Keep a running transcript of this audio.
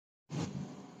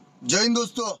जय हिंद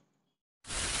दोस्तों।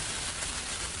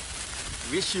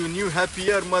 Wish you new happy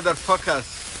year, motherfuckers.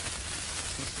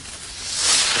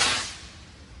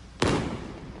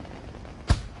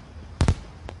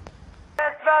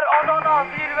 Esmer Adana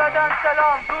zirveden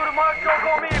selam. Durmak yok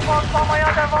omi patlamaya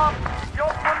devam.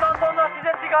 Yok bundan sonra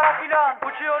size sigara filan.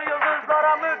 Uçuyor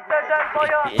yıldızlara müptezel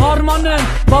bayan. Harmanım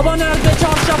baba nerede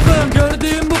çarşafım?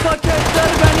 Gördüğüm bu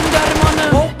paketler benim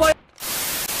dermanım. Hoppa.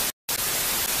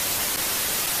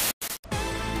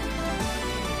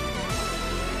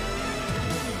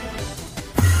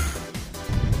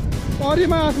 और ये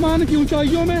मैं आसमान की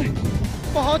ऊंचाइयों में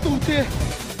बहुत ऊंचे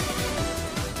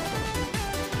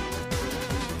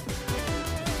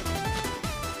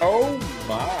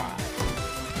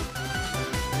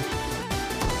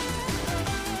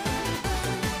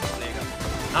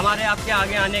हमारे आपके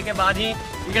आगे आने के बाद ही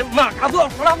ये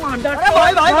बड़ा मांडा। अरे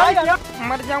भाई भाई भाई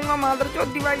मर जाऊंगा मादर चौथ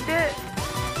दिवाई दे।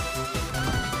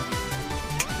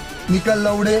 निकल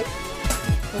लौड़े।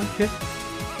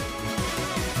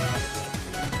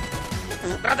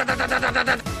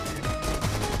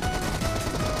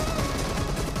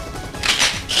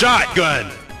 Shotgun.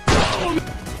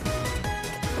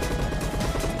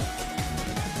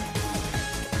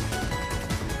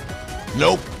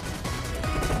 Nope.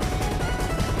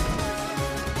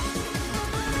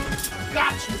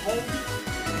 Got you, homie.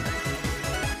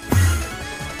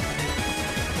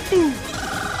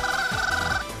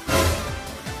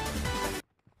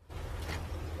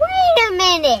 Wait a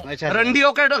minute.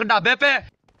 रंडियों के ढाबे पे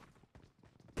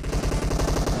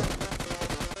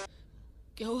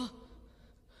क्या हुआ?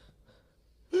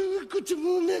 कुछ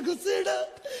मुंह में घुसेड़ा,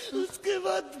 उसके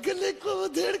बाद गले को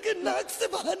उधेड़ के नाक से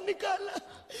बाहर निकाला,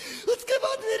 उसके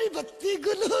बाद मेरी बत्ती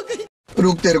गुल हो गई।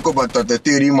 रुक, तेरे को बताते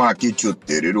तेरी माँ की चुत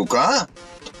तेरी। रुका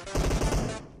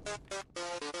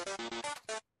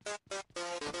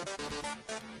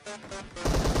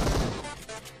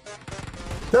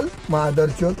चल मादर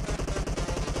चौथ।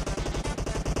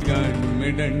 गान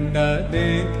में डंडा दे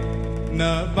न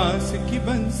बांस की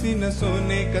बंसी न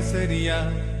सोने का सरिया।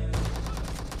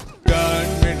 गान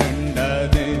में डंडा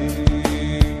दे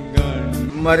गान।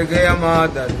 मर गया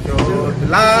मादर चौथ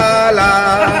ला ला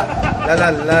ला ला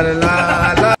ला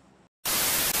ला ला।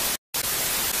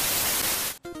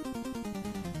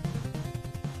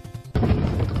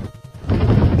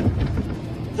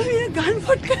 ये गान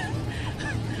फट गया।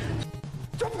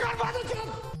 चुप कर मादर चौथ।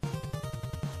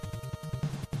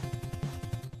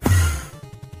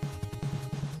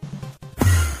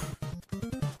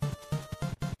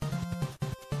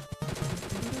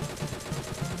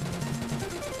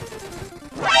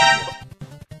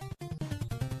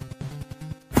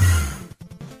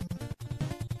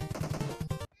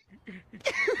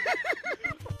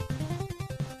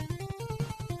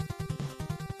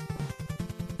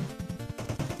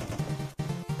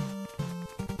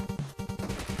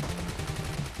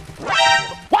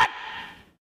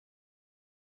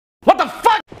 What the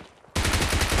fuck?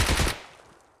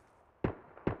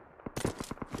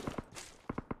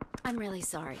 I'm really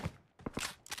sorry.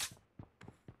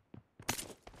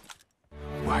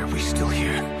 Why are we still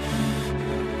here?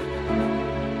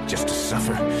 Just to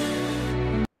suffer?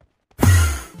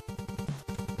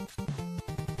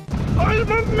 ओए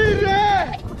मम्मी रे।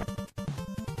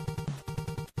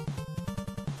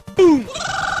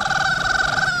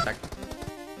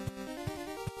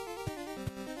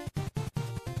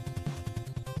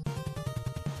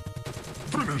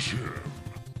 Finish him.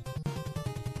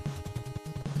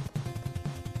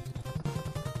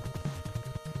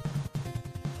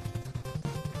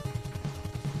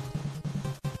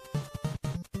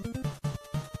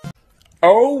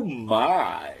 Oh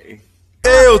my.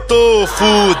 Eu tô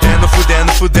fudendo, fudendo,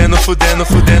 fudendo, fudendo,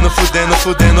 fudendo, fudendo,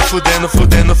 fudendo, fudendo,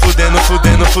 fudendo, fudendo,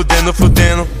 fudendo, fudendo,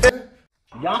 fudendo.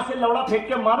 यहाँ से लौड़ा फेंक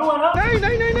के मारूंगा ना? नहीं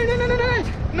नहीं नहीं नहीं नहीं नहीं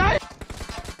नहीं।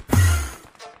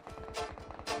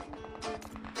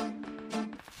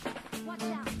 Watch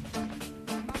out.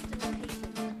 Marked a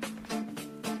location.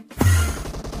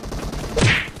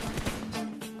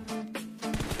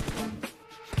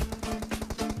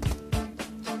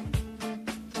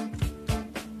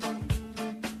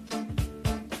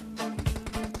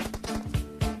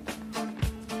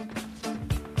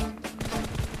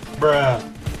 Bruh.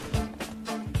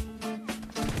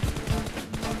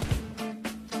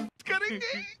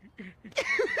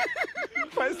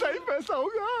 पैसा ही पैसा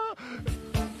होगा।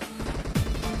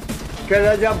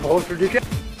 क्या जब बहुत ठीक है।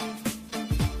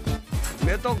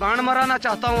 मैं तो गांड मराना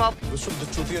चाहता हूँ। आप शुद्ध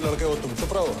चूतिया लड़के हो तुम,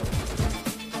 चुप रहो।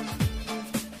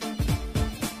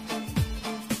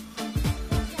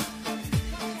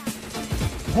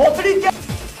 भोसड़ी क्या?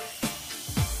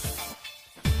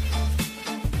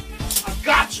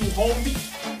 you, homie.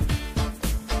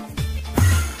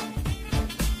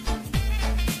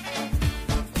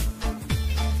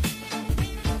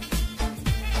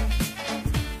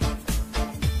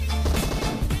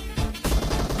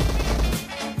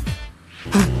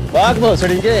 भाग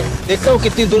भोसड़ी के, देखता हूँ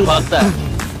कितनी दूर भागता है।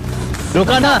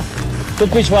 रुका ना तो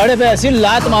पिछवाड़े पे ऐसी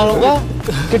लात मारूंगा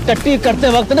कि टट्टी करते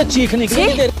वक्त ना चीख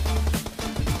निकलेगी।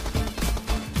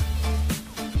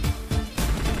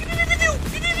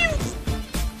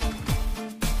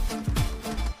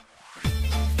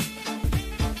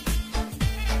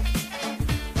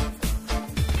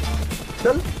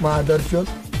 चल मादरचोद।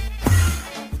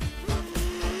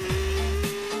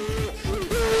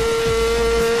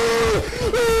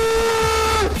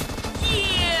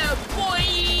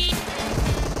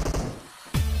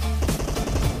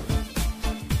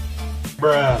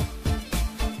 Bruh.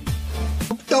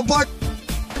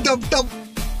 I'm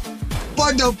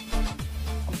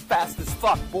fast as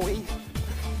fuck, boy.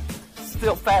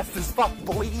 Still fast as fuck,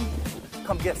 boy.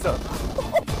 Come get some.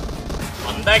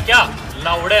 अंधा क्या?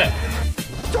 लाउड़े.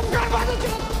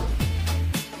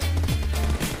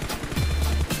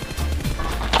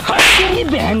 तेरी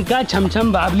बहन का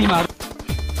छमछम बाबली मार।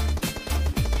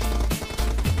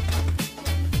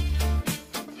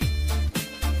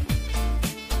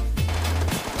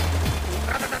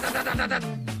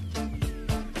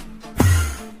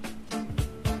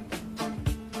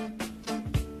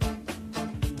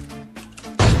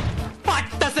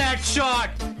 Shot.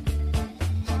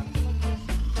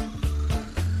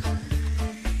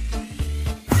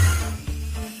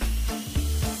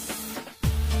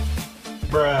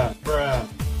 Bruh.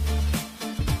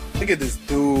 Look at this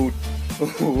dude.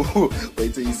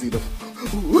 Wait till you see the.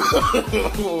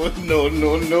 No.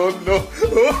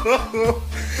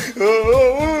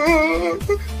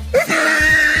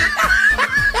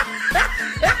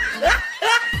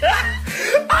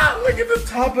 Look at the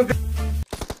top of it.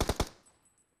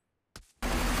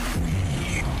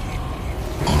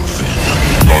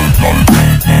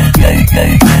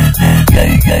 Hey.